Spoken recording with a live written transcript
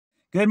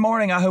Good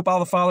morning. I hope all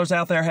the fathers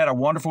out there had a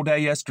wonderful day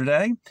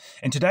yesterday.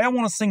 And today I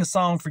want to sing a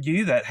song for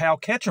you that Hal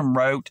Ketchum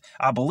wrote,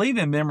 I believe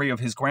in memory of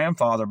his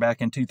grandfather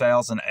back in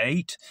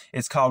 2008.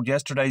 It's called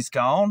Yesterday's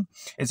Gone.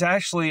 It's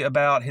actually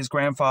about his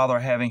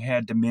grandfather having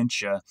had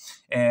dementia.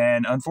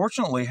 And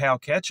unfortunately, Hal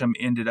Ketchum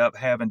ended up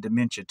having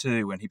dementia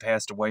too, and he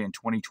passed away in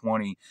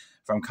 2020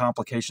 from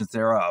complications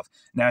thereof.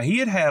 Now, he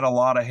had had a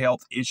lot of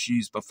health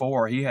issues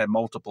before. He had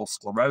multiple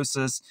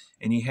sclerosis,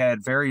 and he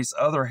had various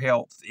other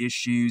health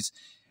issues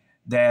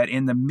that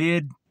in the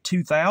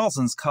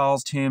mid-2000s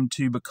caused him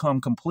to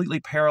become completely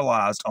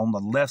paralyzed on the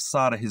left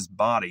side of his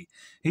body.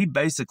 He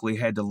basically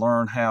had to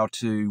learn how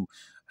to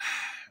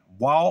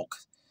walk,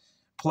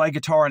 play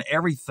guitar, and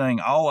everything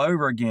all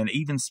over again.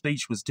 Even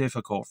speech was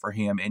difficult for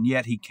him, and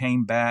yet he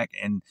came back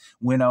and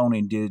went on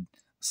and did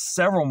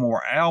several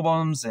more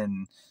albums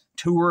and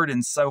toured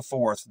and so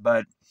forth.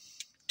 But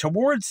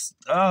towards,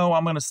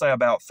 I'm going to say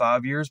about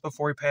 5 years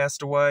before he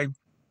passed away,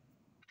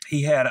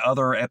 he had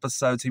other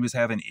episodes. He was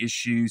having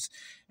issues,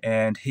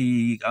 and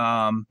he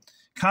kind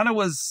of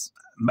was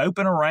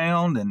moping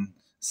around and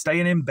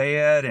staying in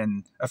bed.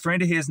 And a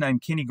friend of his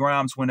named Kenny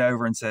Grimes went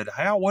over and said,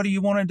 Hal, what do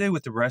you want to do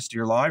with the rest of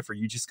your life? Are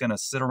you just going to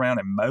sit around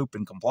and mope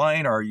and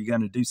complain, or are you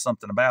going to do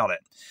something about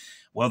it?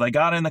 Well, they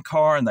got in the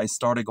car and they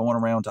started going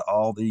around to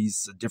all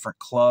these different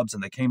clubs,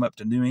 and they came up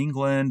to New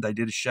England. They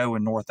did a show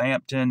in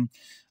Northampton.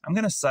 I'm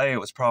going to say it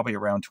was probably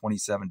around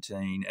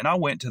 2017. And I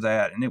went to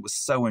that, and it was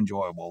so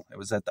enjoyable. It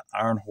was at the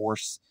Iron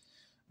Horse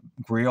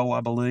Grill,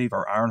 I believe,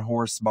 or Iron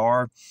Horse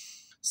Bar.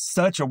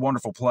 Such a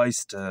wonderful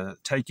place to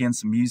take in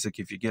some music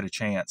if you get a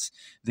chance.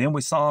 Then we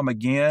saw him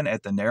again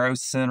at the Narrow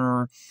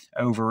Center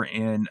over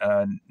in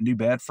New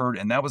Bedford,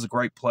 and that was a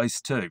great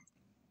place too.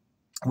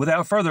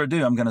 Without further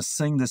ado, I'm going to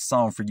sing this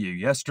song for you.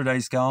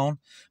 Yesterday's Gone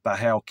by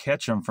Hal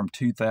Ketchum from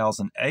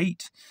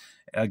 2008.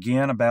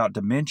 Again, about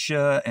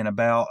dementia and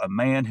about a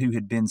man who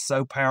had been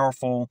so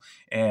powerful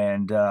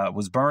and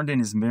was burned in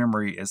his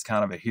memory as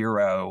kind of a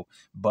hero,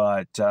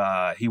 but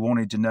he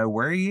wanted to know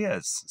where he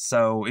is.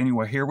 So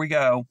anyway, here we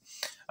go.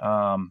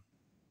 Ba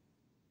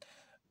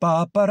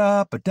ba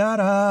da ba da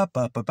da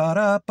ba ba ba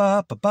da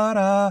ba ba ba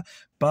da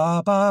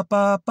ba ba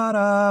ba ba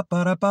da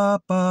ba da ba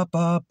ba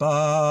ba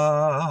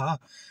ba.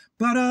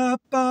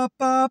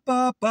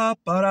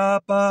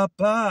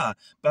 Ba-da-ba-ba-ba-ba-ba-da-ba-ba.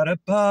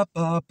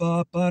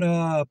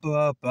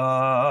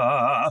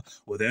 Ba-da-ba-ba-ba-ba-da-ba-ba.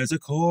 Well, there's a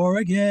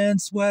Corrigan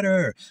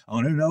sweater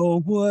on an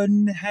old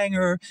wooden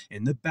hanger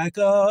in the back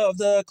of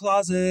the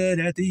closet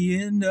at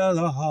the end of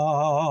the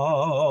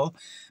hall.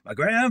 My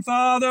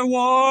grandfather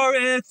wore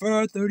it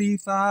for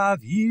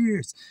 35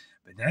 years,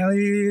 but now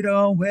he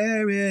don't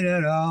wear it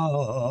at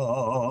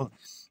all.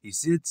 He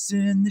sits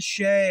in the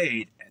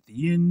shade at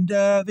the end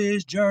of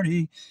his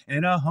journey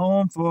in a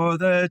home for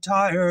the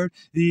tired,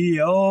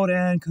 the old,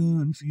 and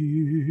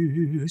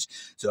confused.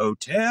 So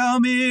tell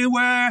me,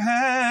 where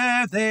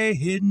have they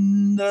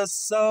hidden the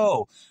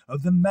soul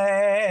of the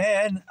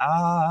man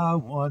I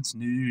once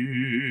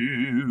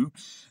knew?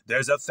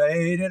 There's a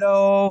faded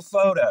old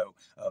photo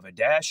of a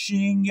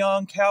dashing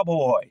young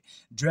cowboy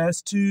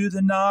dressed to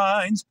the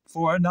nines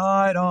for a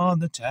night on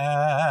the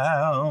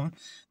town.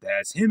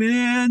 That's him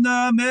in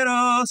the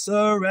middle,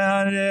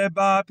 surrounded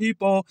by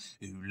people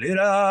who lit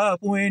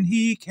up when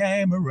he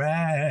came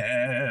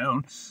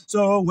around.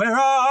 So where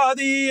are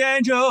the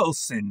angels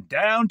sent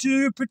down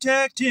to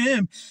protect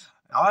him?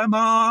 I'm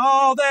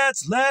all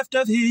that's left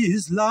of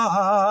his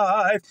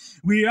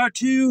life. We are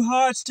two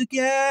hearts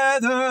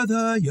together,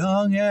 the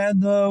young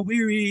and the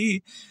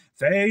weary,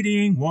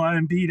 fading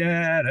one beat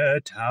at a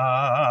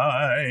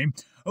time.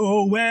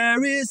 Oh,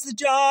 where is the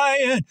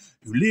giant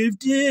who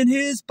lived in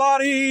his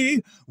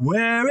body?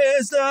 Where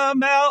is the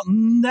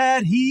mountain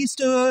that he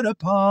stood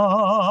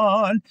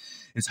upon?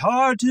 It's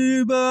hard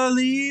to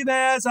believe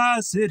as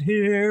I sit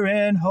here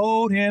and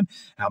hold him,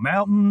 how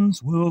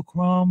mountains will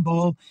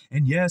crumble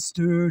and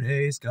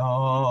yesterday's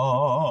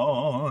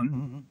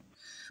gone.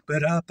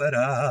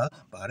 Ba-da-ba-da,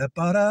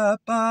 ba-da-ba-da,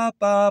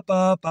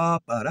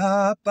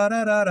 ba-ba-ba-ba-ba-da,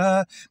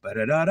 ba-da-da-da,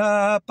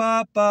 ba-da-da-da,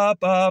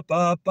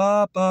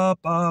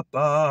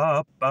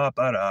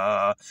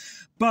 ba-ba-ba-ba-ba-ba-ba-ba-ba-da,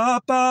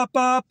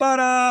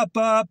 ba-ba-ba-ba-da,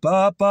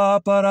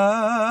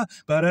 ba-ba-ba-ba-da,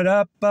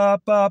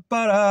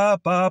 ba-da-da-ba-ba-ba-da,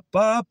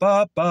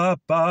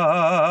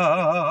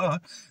 ba-ba-ba-ba-ba.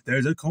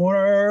 There's a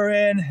corner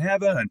in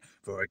heaven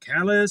for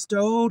calloused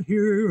old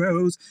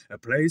heroes, a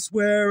place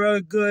where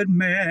a good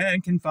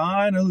man can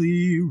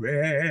finally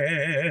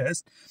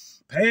rest.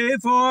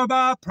 Paid for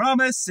by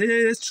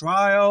promises,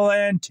 trial,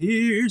 and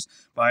tears,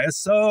 by a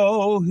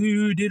soul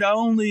who did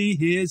only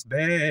his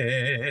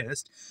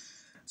best.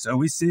 So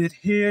we sit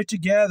here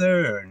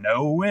together,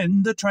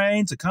 knowing the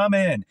trains are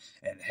coming,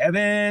 and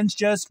heaven's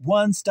just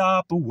one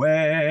stop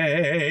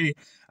away.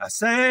 I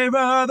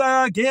savor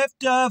the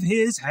gift of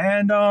his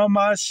hand on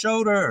my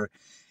shoulder,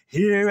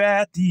 here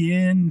at the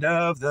end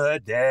of the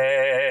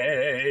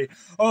day. yesterday.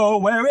 Oh,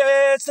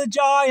 where is the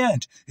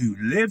giant who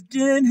lived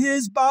in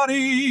his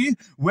body?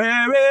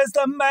 Where is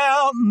the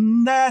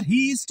mountain that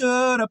he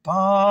stood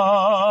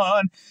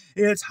upon?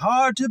 It's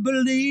hard to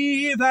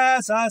believe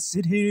as I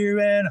sit here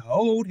and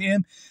hold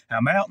him,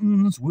 how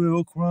mountains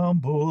will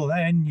crumble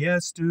and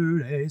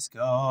yesterday's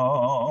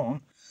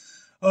gone.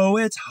 Oh,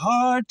 it's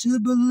hard to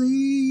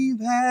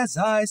believe as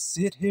I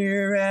sit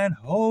here and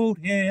hold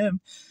him,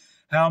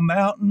 how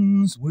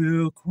mountains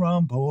will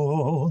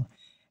crumble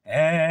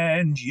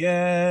and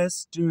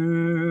yesterday's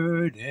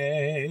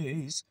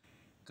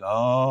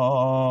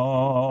gone.